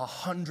aligns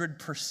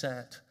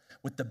 100%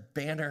 with the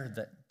banner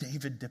that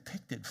David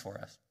depicted for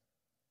us.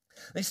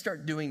 They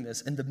start doing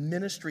this, and the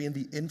ministry and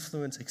the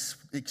influence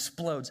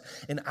explodes.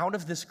 And out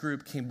of this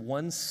group came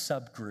one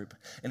subgroup,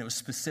 and it was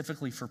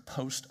specifically for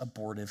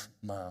post-abortive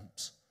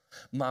moms.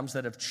 Moms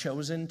that have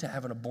chosen to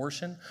have an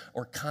abortion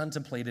or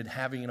contemplated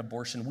having an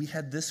abortion. We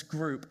had this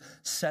group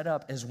set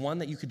up as one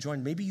that you could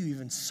join. Maybe you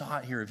even saw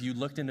it here if you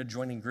looked into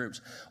joining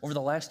groups. Over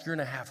the last year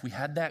and a half, we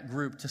had that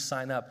group to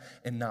sign up,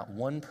 and not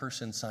one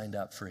person signed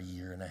up for a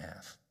year and a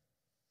half.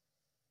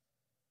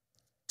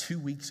 2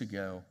 weeks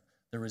ago,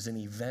 there was an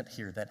event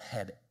here that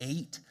had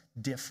 8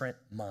 different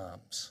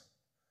moms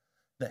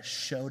that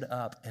showed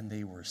up, and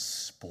they were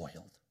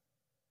spoiled.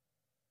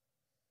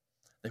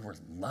 They were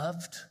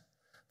loved.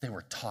 They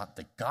were taught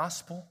the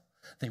gospel.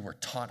 They were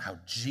taught how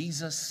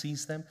Jesus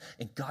sees them.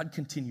 And God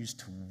continues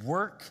to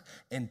work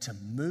and to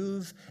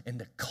move and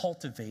to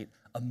cultivate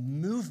a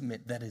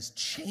movement that is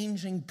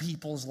changing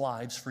people's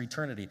lives for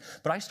eternity.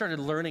 But I started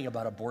learning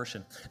about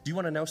abortion. Do you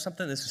want to know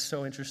something? This is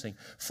so interesting.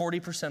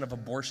 40% of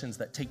abortions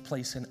that take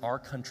place in our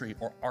country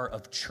are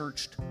of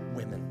churched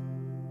women.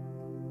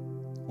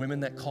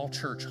 Women that call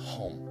church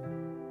home.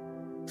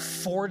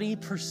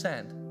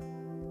 40%.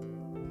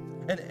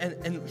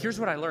 And here's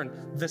what I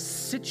learned. The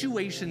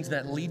situations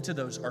that lead to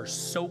those are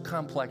so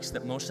complex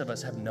that most of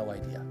us have no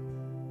idea.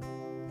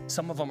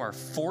 Some of them are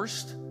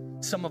forced.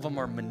 Some of them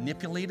are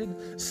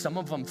manipulated. Some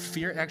of them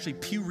fear. Actually,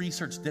 Pew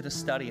Research did a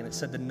study, and it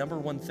said the number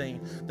one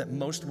thing that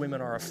most women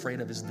are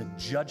afraid of is the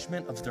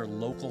judgment of their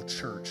local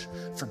church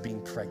for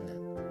being pregnant.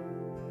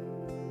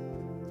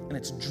 And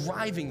it's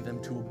driving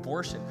them to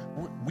abortion.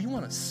 We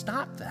want to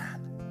stop that.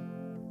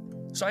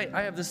 So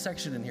I have this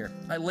section in here.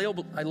 I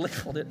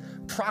labeled it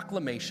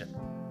proclamation.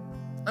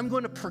 I'm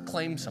going to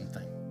proclaim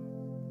something.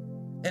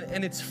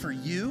 And it's for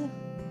you,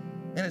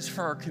 and it's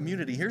for our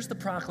community. Here's the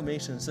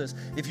proclamation. It says,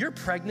 if you're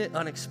pregnant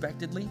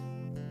unexpectedly,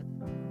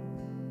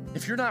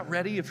 if you're not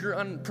ready, if you're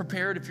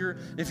unprepared, if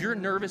you're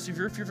nervous,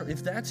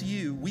 if that's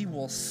you, we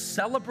will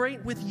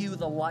celebrate with you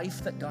the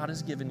life that God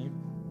has given you,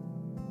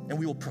 and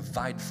we will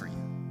provide for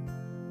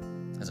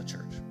you as a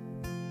church.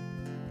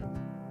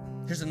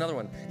 Here's another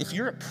one. If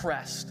you're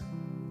oppressed,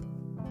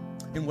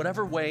 in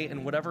whatever way,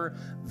 in whatever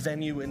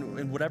venue,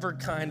 in whatever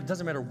kind, it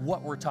doesn't matter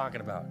what we're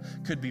talking about.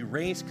 Could be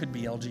race, could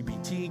be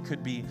LGBT,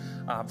 could be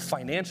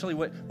financially,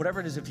 whatever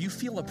it is. If you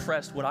feel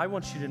oppressed, what I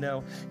want you to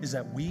know is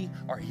that we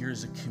are here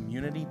as a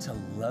community to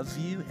love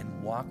you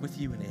and walk with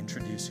you and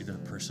introduce you to the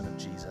person of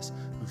Jesus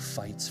who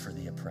fights for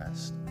the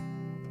oppressed.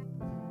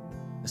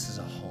 This is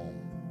a home.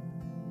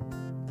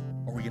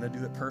 Are we going to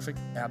do it perfect?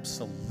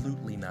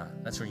 Absolutely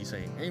not. That's where you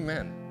say,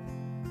 amen.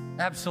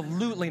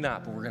 Absolutely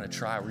not, but we're going to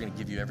try. We're going to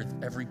give you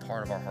every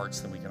part of our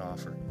hearts that we can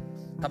offer.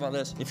 How about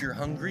this? If you're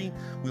hungry,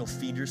 we'll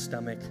feed your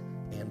stomach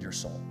and your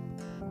soul.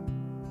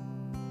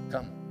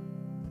 Come.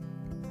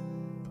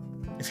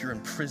 If you're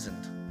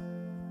imprisoned,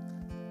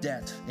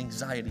 debt,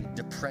 anxiety,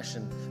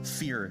 depression,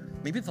 fear,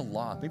 maybe the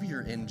law, maybe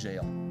you're in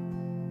jail.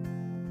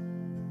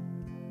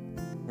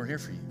 We're here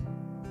for you.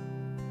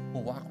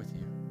 We'll walk with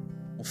you.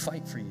 We'll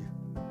fight for you.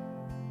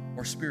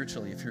 Or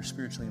spiritually, if you're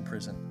spiritually in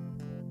prison.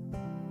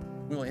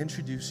 We will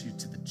introduce you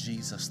to the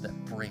Jesus that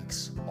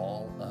breaks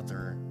all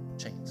other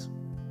chains.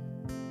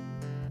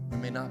 We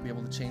may not be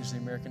able to change the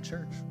American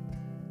church,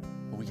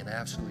 but we can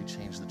absolutely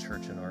change the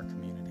church in our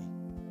community.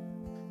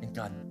 And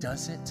God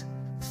does it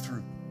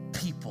through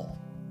people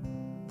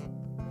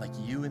like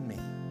you and me.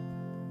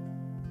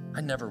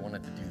 I never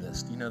wanted to do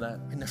this. Do you know that?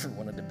 I never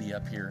wanted to be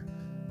up here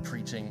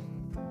preaching.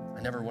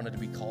 I never wanted to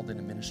be called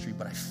into ministry,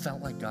 but I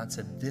felt like God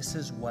said, this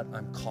is what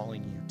I'm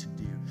calling you to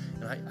do.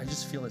 And I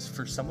just feel as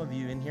for some of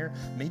you in here,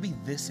 maybe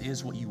this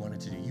is what you wanted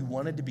to do. You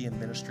wanted to be in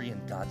ministry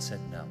and God said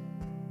no.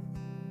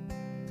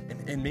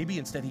 And maybe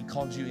instead he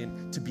called you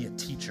in to be a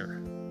teacher.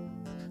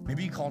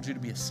 Maybe he called you to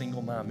be a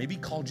single mom. Maybe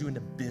he called you into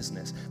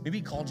business. Maybe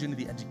he called you into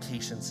the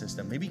education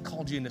system. Maybe he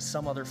called you into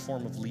some other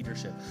form of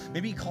leadership.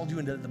 Maybe he called you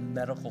into the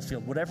medical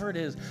field. Whatever it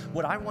is,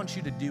 what I want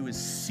you to do is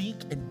seek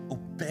and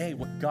obey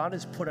what God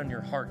has put on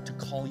your heart to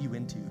call you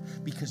into,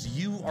 because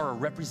you are a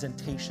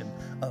representation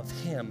of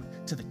him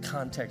to the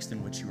context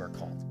in which you are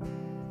called.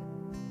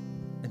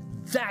 And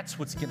that's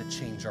what's going to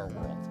change our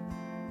world.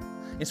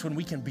 It's when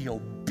we can be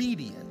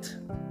obedient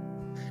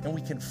and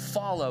we can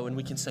follow and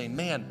we can say,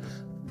 man,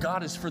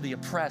 God is for the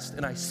oppressed,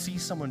 and I see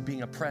someone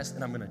being oppressed,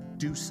 and I'm going to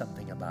do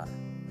something about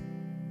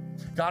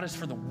it. God is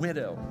for the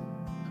widow,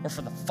 or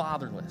for the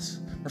fatherless,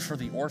 or for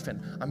the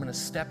orphan. I'm going to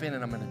step in,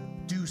 and I'm going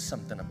to do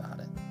something about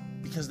it,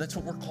 because that's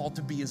what we're called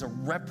to be, is a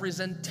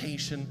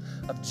representation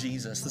of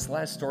Jesus. This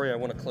last story I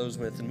want to close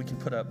with, and we can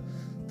put up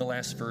the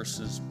last verse,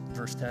 is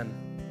verse 10.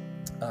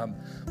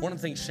 One of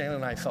the things Shannon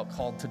and I felt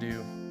called to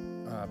do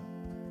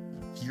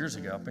years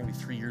ago, maybe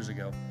 3 years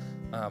ago,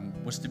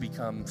 was to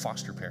become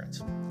foster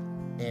parents.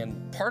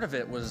 And part of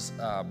it was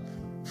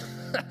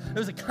It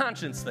was a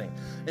conscience thing.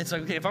 It's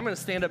like, okay, if I'm going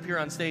to stand up here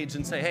on stage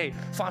and say, hey,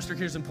 foster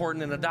care is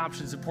important and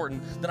adoption is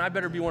important, then I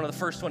better be one of the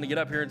first one to get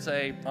up here and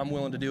say, I'm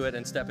willing to do it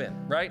and step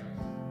in, right?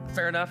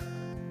 Fair enough?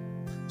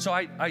 So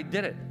I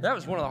did it. That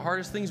was one of the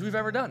hardest things we've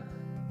ever done.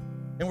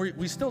 And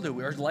we still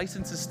do. Our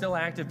license is still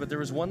active, but there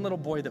was one little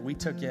boy that we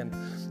took in,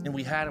 and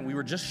we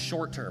were just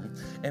short term,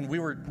 and we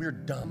were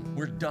dumb.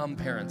 We're dumb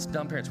parents.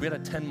 We had a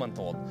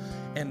 10-month-old,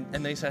 and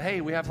they said,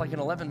 hey, we have like an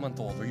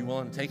 11-month-old. Are you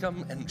willing to take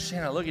him? And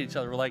Shannon and I look at each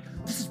other. We're like,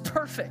 this is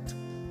perfect.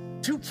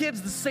 2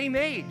 kids the same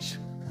age.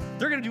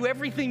 They're going to do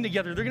everything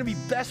together. They're going to be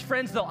best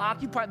friends. They'll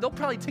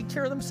probably take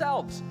care of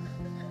themselves.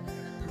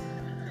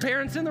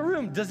 Parents in the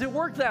room, does it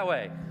work that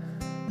way?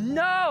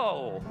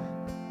 No.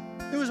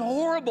 It was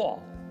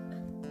horrible.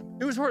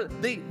 It was horrible.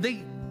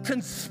 They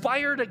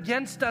conspired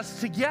against us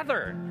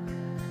together.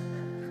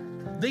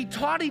 They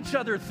taught each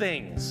other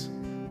things.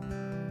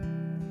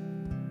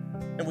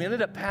 And we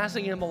ended up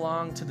passing him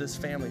along to this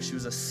family. She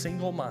was a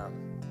single mom.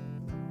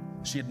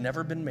 She had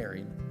never been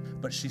married,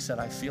 but she said,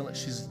 I feel it.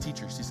 She's a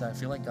teacher. She said, I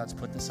feel like God's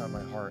put this on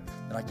my heart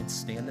that I can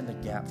stand in the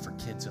gap for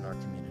kids in our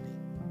community.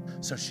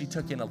 So she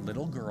took in a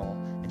little girl,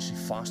 and she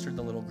fostered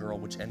the little girl,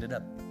 which ended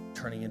up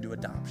turning into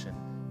adoption.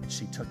 And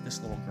she took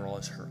this little girl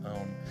as her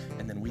own.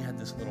 And then we had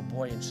this little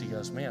boy, and she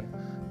goes, man,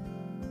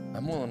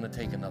 I'm willing to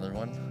take another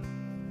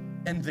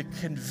one. And the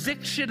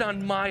conviction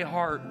on my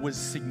heart was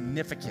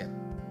significant,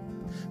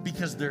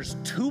 because there's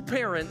 2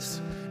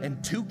 parents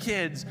and 2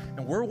 kids,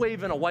 and we're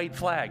waving a white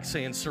flag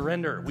saying,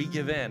 surrender, we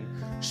give in.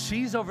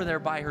 She's over there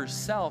by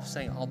herself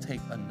saying, I'll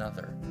take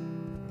another.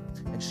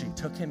 And she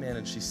took him in,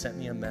 and she sent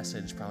me a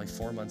message probably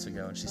 4 months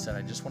ago, and she said,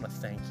 I just want to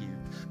thank you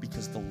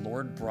because the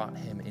Lord brought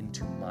him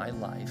into my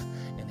life,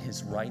 and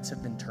his rights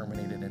have been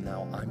terminated, and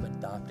now I'm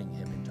adopting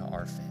him into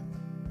our family.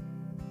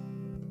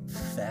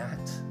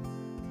 That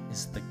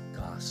is the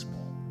gospel.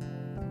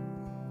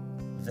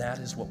 That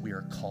is what we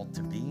are called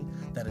to be.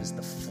 That is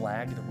the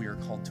flag that we are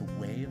called to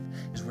wave,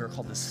 is we are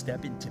called to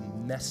step into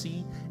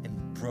messy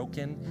and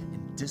broken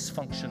and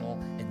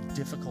dysfunctional and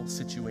difficult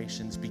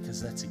situations,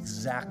 because that's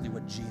exactly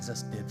what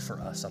Jesus did for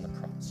us on the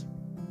cross.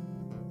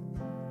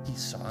 He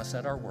saw us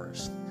at our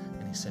worst,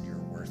 and he said, you're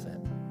worth it.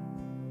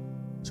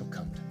 So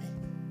come to me.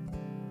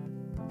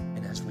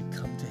 And as we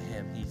come to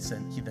him,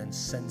 he then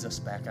sends us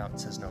back out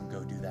and says, no,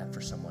 go do that for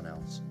someone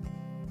else.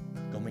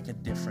 Go make a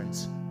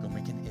difference. Go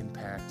make an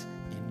impact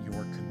in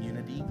your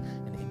community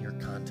and in your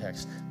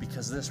context.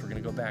 Because we're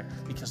going to go back,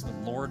 because the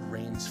Lord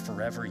reigns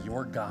forever,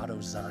 your God,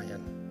 O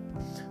Zion,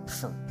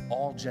 for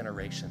all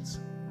generations.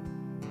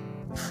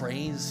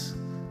 Praise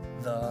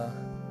the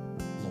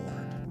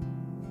Lord.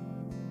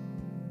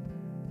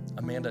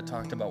 Amanda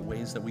talked about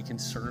ways that we can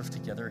serve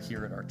together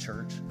here at our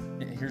church.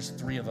 Here's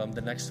 3 of them.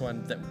 The next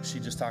one that she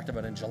just talked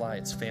about in July,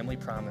 it's Family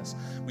Promise.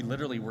 We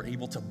literally were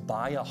able to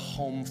buy a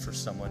home for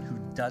someone who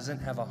doesn't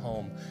have a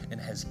home and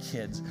has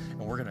kids, and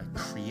we're going to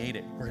create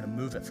it. We're going to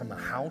move it from a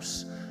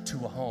house to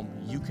a home.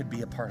 You could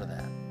be a part of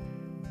that.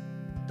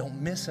 Don't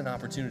miss an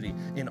opportunity.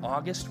 In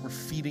August, we're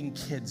feeding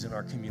kids in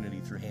our community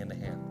through Hand to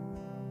Hand.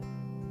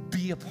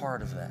 Be a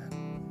part of that.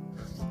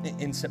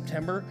 In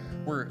September,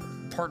 we're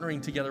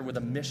partnering together with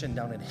a mission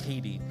down in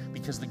Haiti,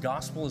 because the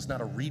gospel is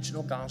not a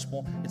regional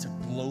gospel, it's a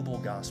global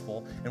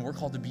gospel, and we're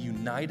called to be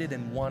united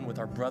and one with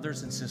our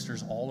brothers and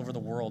sisters all over the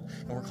world,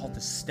 and we're called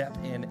to step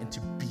in and to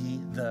be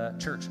the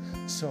church.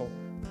 So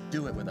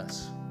do it with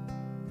us.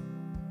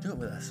 Do it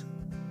with us.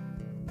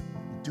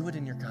 Do it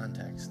in your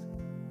context.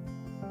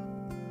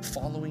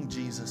 Following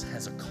Jesus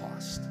has a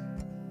cost.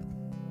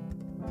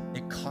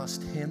 It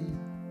cost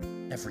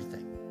him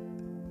everything.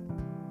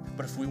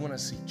 But if we want to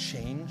see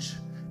change,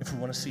 if we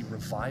want to see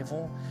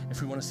revival,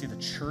 if we want to see the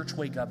church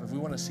wake up, if we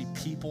want to see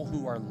people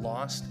who are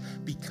lost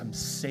become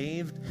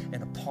saved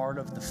and a part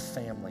of the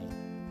family,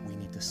 we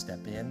need to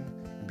step in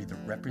and be the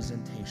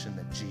representation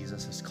that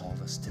Jesus has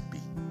called us to be.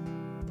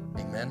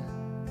 Amen?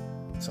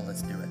 So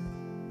let's do it.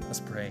 Let's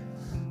pray.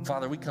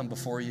 Father, we come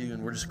before you,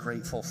 and we're just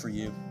grateful for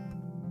you.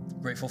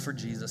 Grateful for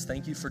Jesus.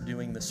 Thank you for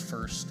doing this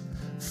first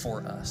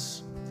for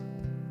us.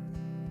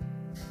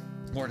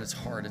 Lord, it's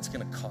hard. It's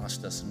going to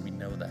cost us, and we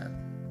know that.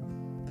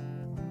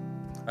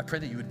 I pray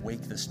that you would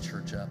wake this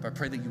church up. I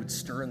pray that you would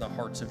stir in the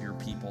hearts of your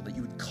people, that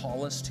you would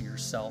call us to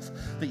yourself,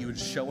 that you would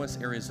show us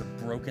areas of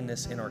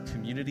brokenness in our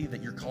community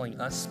that you're calling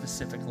us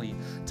specifically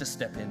to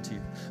step into.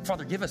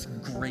 Father, give us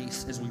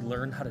grace as we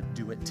learn how to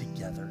do it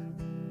together.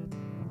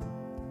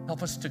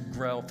 Help us to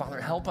grow. Father,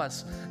 help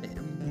us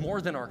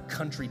more than our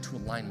country to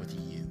align with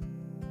you.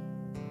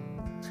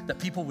 That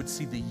people would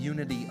see the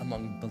unity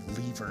among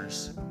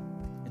believers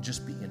and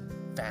just be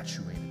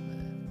infatuated with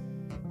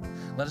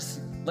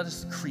it. Let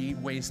us create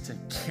ways to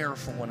care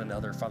for one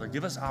another. Father,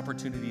 give us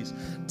opportunities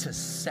to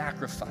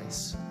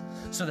sacrifice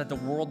so that the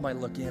world might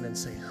look in and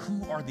say,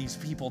 who are these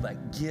people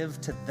that give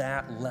to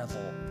that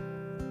level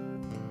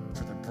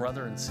for their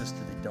brother and sister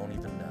they don't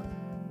even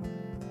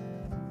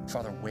know?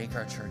 Father, wake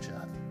our church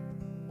up.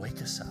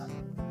 Wake us up.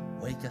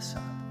 Wake us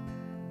up.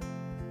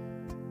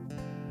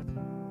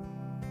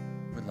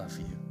 We love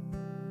you.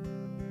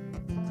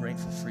 We're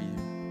grateful for you.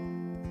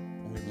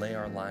 And we lay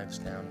our lives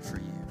down for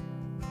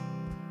you.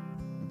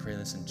 We pray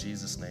this in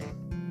Jesus'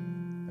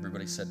 name.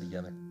 Everybody said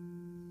together,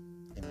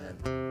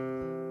 amen.